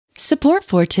Support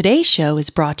for today's show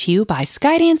is brought to you by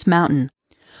Skydance Mountain,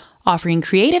 offering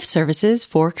creative services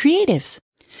for creatives.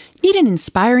 Need an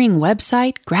inspiring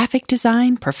website, graphic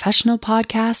design, professional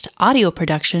podcast, audio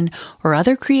production, or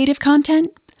other creative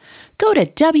content? Go to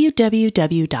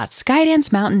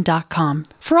www.skydancemountain.com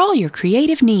for all your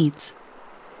creative needs.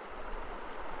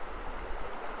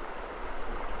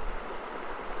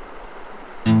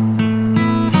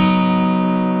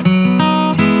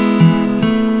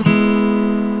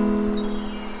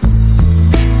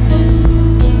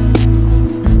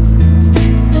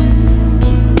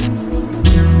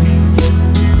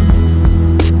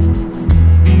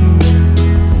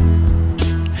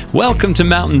 Welcome to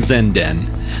Mountain Zen Den,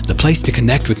 the place to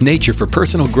connect with nature for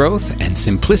personal growth and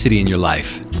simplicity in your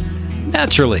life.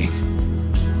 Naturally.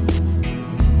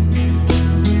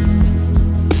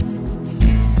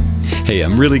 Hey,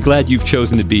 I'm really glad you've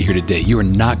chosen to be here today. You are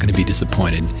not going to be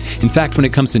disappointed. In fact, when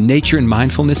it comes to nature and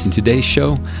mindfulness in today's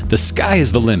show, the sky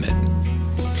is the limit.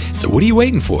 So what are you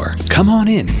waiting for? Come on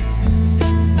in.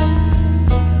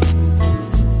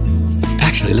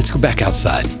 Actually, let's go back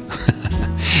outside.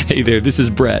 Hey there, this is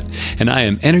Brett, and I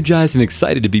am energized and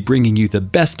excited to be bringing you the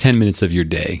best 10 minutes of your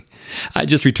day. I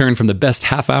just returned from the best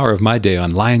half hour of my day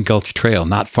on Lion Gulch Trail,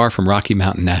 not far from Rocky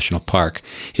Mountain National Park.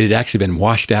 It had actually been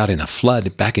washed out in a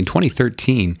flood back in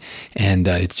 2013, and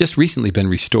it's just recently been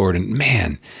restored, and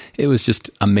man, it was just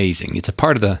amazing. It's a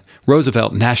part of the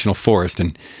Roosevelt National Forest,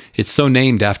 and it's so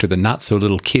named after the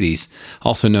not-so-little kitties,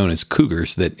 also known as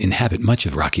cougars, that inhabit much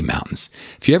of Rocky Mountains.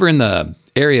 If you're ever in the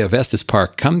area of Estes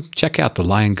Park, come check out the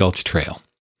Lion Gulch Trail.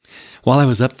 While I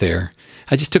was up there,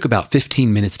 I just took about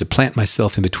 15 minutes to plant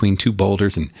myself in between two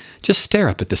boulders and just stare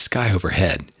up at the sky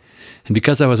overhead. And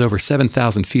because I was over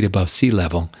 7,000 feet above sea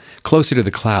level, closer to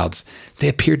the clouds, they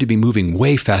appeared to be moving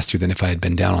way faster than if I had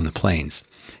been down on the plains.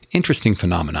 Interesting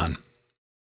phenomenon.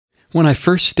 When I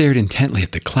first stared intently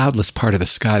at the cloudless part of the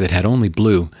sky that had only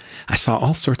blue, I saw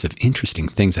all sorts of interesting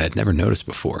things I had never noticed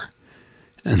before.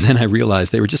 And then I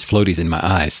realized they were just floaties in my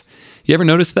eyes. You ever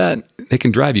notice that? They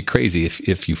can drive you crazy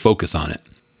if you focus on it.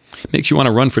 Makes you want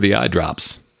to run for the eye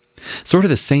drops. Sort of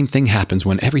the same thing happens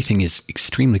when everything is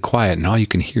extremely quiet and all you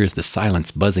can hear is the silence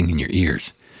buzzing in your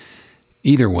ears.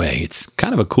 Either way, it's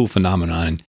kind of a cool phenomenon,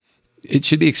 and it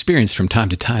should be experienced from time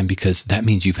to time because that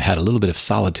means you've had a little bit of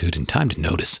solitude and time to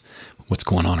notice what's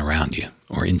going on around you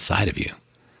or inside of you.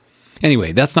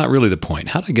 Anyway, that's not really the point.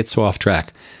 How did I get so off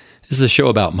track? This is a show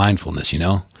about mindfulness, you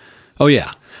know? Oh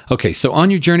yeah. Okay, so on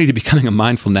your journey to becoming a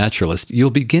mindful naturalist,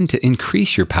 you'll begin to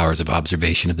increase your powers of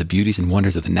observation of the beauties and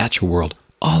wonders of the natural world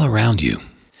all around you.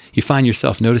 You find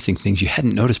yourself noticing things you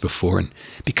hadn't noticed before and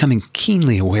becoming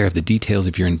keenly aware of the details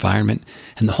of your environment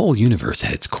and the whole universe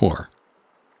at its core.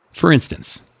 For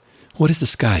instance, what is the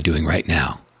sky doing right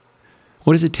now?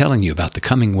 What is it telling you about the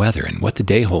coming weather and what the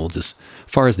day holds as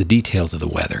far as the details of the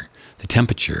weather, the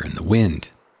temperature, and the wind?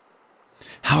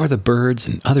 How are the birds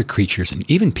and other creatures and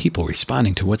even people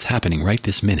responding to what's happening right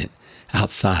this minute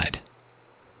outside?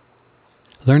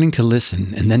 Learning to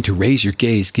listen and then to raise your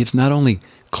gaze gives not only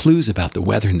clues about the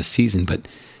weather and the season, but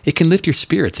it can lift your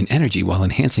spirits and energy while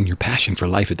enhancing your passion for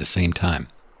life at the same time.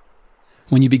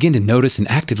 When you begin to notice and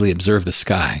actively observe the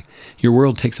sky, your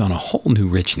world takes on a whole new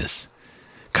richness.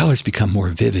 Colors become more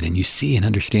vivid and you see and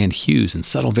understand hues and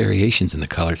subtle variations in the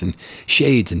colors and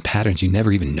shades and patterns you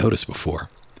never even noticed before.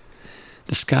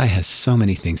 The sky has so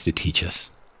many things to teach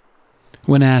us.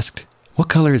 When asked, what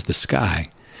color is the sky?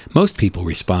 Most people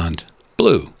respond,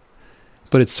 blue.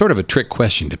 But it's sort of a trick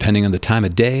question depending on the time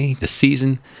of day, the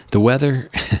season, the weather,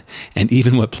 and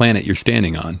even what planet you're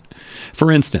standing on.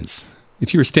 For instance,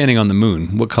 if you were standing on the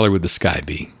moon, what color would the sky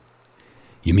be?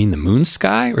 You mean the moon's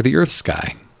sky or the Earth's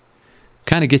sky?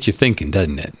 Kind of gets you thinking,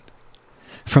 doesn't it?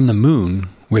 From the moon,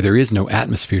 where there is no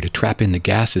atmosphere to trap in the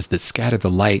gases that scatter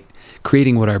the light,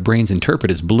 creating what our brains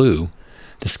interpret as blue,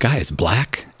 the sky is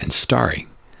black and starry,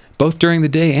 both during the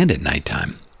day and at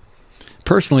nighttime.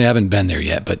 Personally, I haven't been there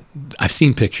yet, but I've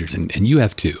seen pictures, and you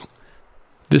have too.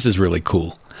 This is really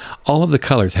cool. All of the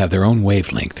colors have their own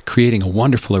wavelength, creating a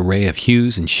wonderful array of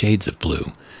hues and shades of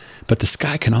blue. But the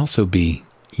sky can also be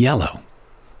yellow,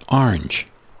 orange,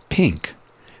 pink,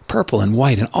 purple, and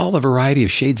white, and all a variety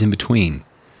of shades in between.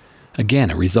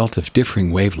 Again, a result of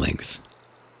differing wavelengths.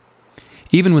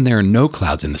 Even when there are no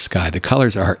clouds in the sky, the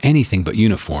colors are anything but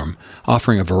uniform,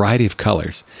 offering a variety of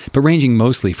colors, but ranging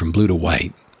mostly from blue to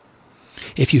white.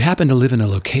 If you happen to live in a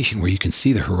location where you can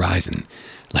see the horizon,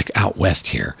 like out west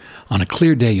here, on a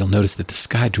clear day you'll notice that the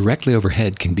sky directly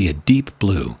overhead can be a deep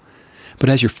blue. But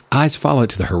as your eyes follow it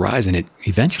to the horizon, it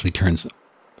eventually turns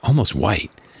almost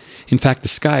white. In fact, the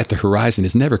sky at the horizon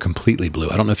is never completely blue.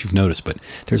 I don't know if you've noticed, but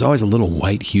there's always a little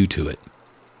white hue to it.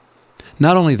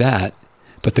 Not only that,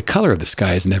 but the color of the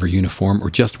sky is never uniform or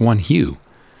just one hue.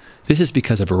 This is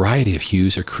because a variety of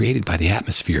hues are created by the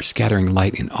atmosphere scattering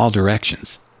light in all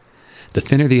directions. The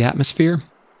thinner the atmosphere,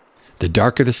 the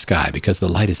darker the sky because the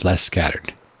light is less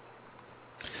scattered.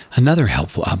 Another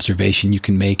helpful observation you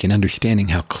can make in understanding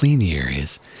how clean the air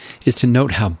is to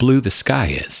note how blue the sky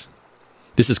is.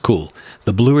 This is cool.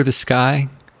 The bluer the sky,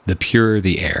 the purer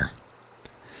the air.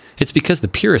 It's because the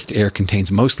purest air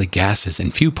contains mostly gases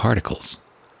and few particles.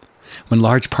 When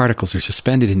large particles are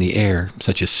suspended in the air,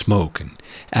 such as smoke and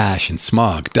ash and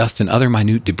smog, dust and other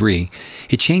minute debris,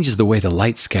 it changes the way the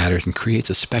light scatters and creates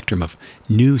a spectrum of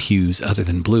new hues other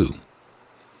than blue.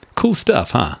 Cool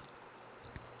stuff, huh?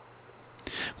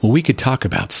 Well, we could talk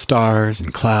about stars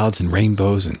and clouds and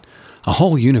rainbows and a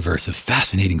whole universe of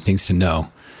fascinating things to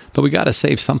know, but we gotta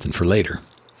save something for later.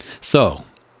 So,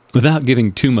 without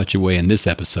giving too much away in this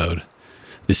episode,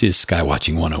 this is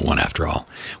Skywatching 101 after all,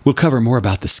 we'll cover more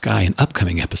about the sky in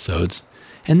upcoming episodes,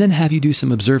 and then have you do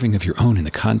some observing of your own in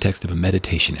the context of a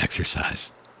meditation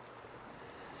exercise.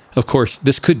 Of course,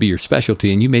 this could be your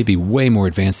specialty, and you may be way more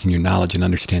advanced in your knowledge and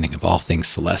understanding of all things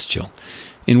celestial,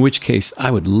 in which case I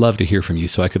would love to hear from you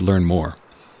so I could learn more.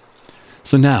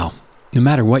 So now, no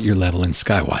matter what your level in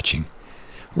skywatching,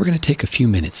 we're going to take a few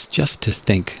minutes just to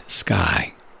think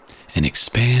sky and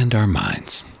expand our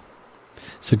minds.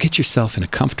 So get yourself in a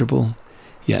comfortable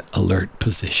yet alert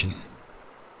position.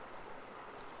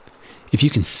 If you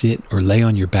can sit or lay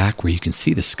on your back where you can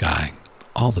see the sky,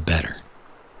 all the better.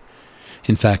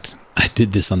 In fact, I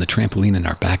did this on the trampoline in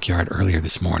our backyard earlier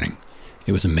this morning.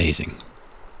 It was amazing.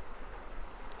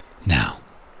 Now,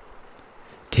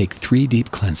 take 3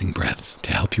 deep cleansing breaths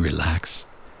to help you relax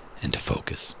and to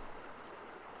focus.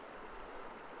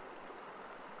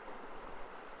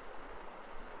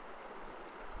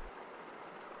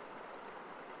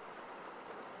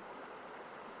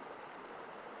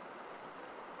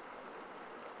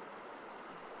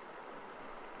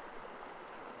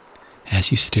 As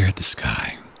you stare at the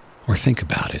sky, or think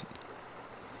about it,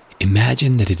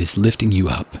 imagine that it is lifting you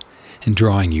up and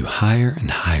drawing you higher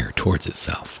and higher towards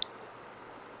itself.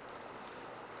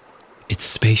 Its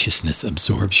spaciousness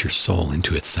absorbs your soul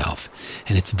into itself,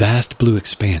 and its vast blue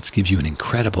expanse gives you an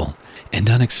incredible and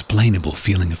unexplainable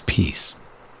feeling of peace.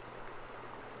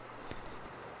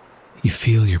 You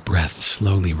feel your breath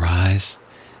slowly rise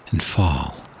and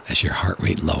fall as your heart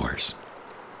rate lowers.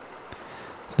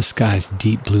 The sky's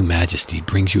deep blue majesty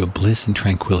brings you a bliss and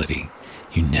tranquility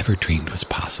you never dreamed was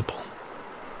possible.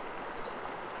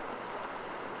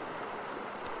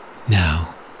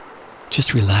 Now,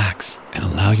 just relax and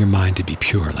allow your mind to be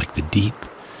pure like the deep,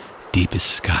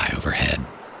 deepest sky overhead.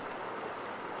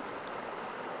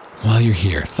 While you're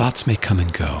here, thoughts may come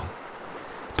and go,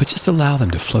 but just allow them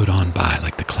to float on by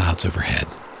like the clouds overhead.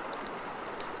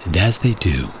 And as they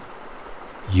do,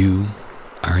 you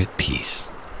are at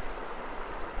peace.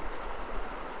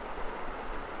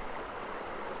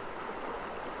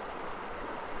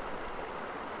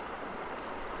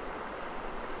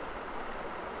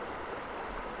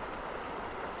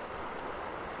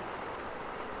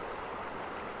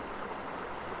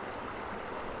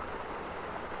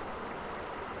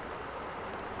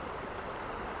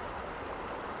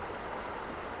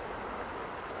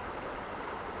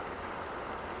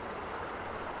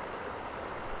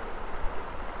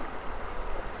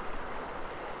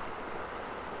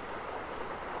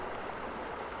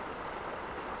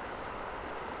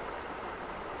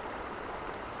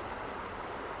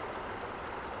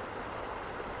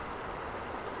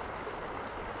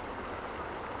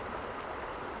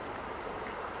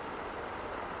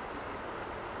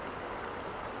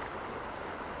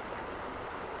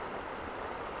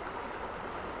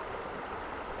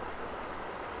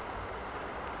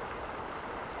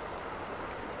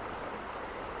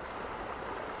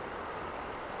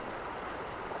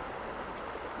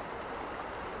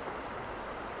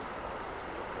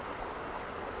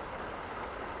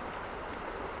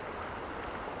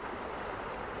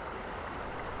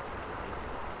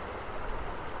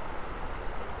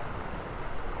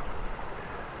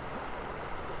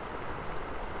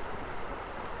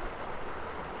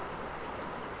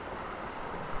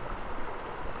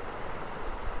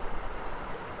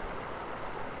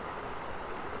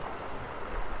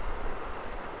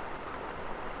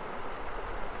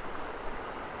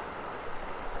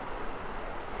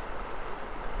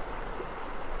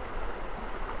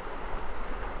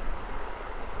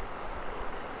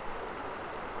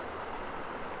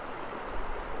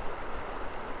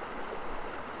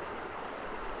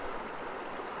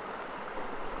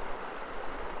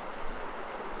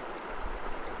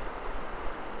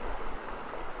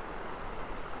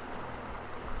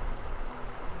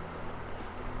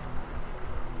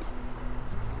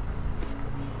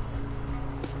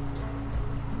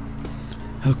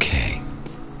 Okay.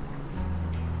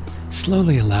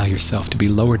 Slowly allow yourself to be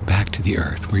lowered back to the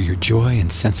earth where your joy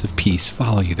and sense of peace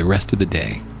follow you the rest of the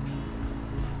day.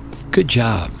 Good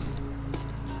job.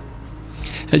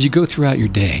 As you go throughout your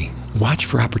day, watch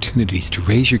for opportunities to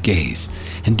raise your gaze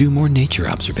and do more nature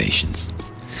observations.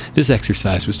 This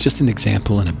exercise was just an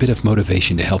example and a bit of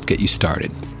motivation to help get you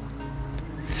started.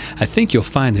 I think you'll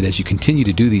find that as you continue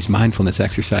to do these mindfulness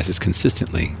exercises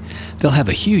consistently, they'll have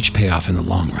a huge payoff in the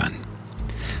long run.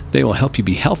 They will help you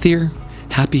be healthier,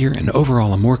 happier, and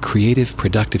overall a more creative,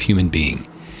 productive human being.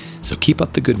 So keep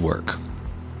up the good work.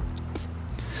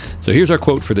 So here's our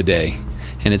quote for the day,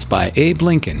 and it's by Abe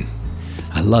Lincoln.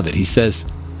 I love it. He says,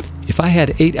 "If I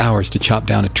had 8 hours to chop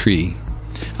down a tree,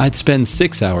 I'd spend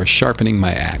 6 hours sharpening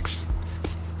my axe."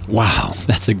 Wow,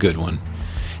 that's a good one.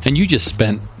 And you just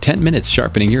spent 10 minutes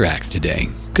sharpening your axe today.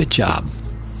 Good job.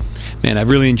 Man, I've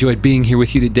really enjoyed being here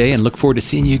with you today and look forward to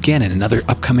seeing you again in another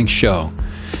upcoming show.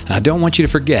 And I don't want you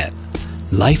to forget,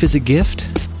 life is a gift,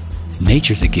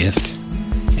 nature's a gift,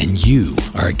 and you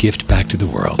are a gift back to the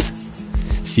world.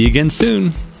 See you again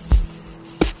soon.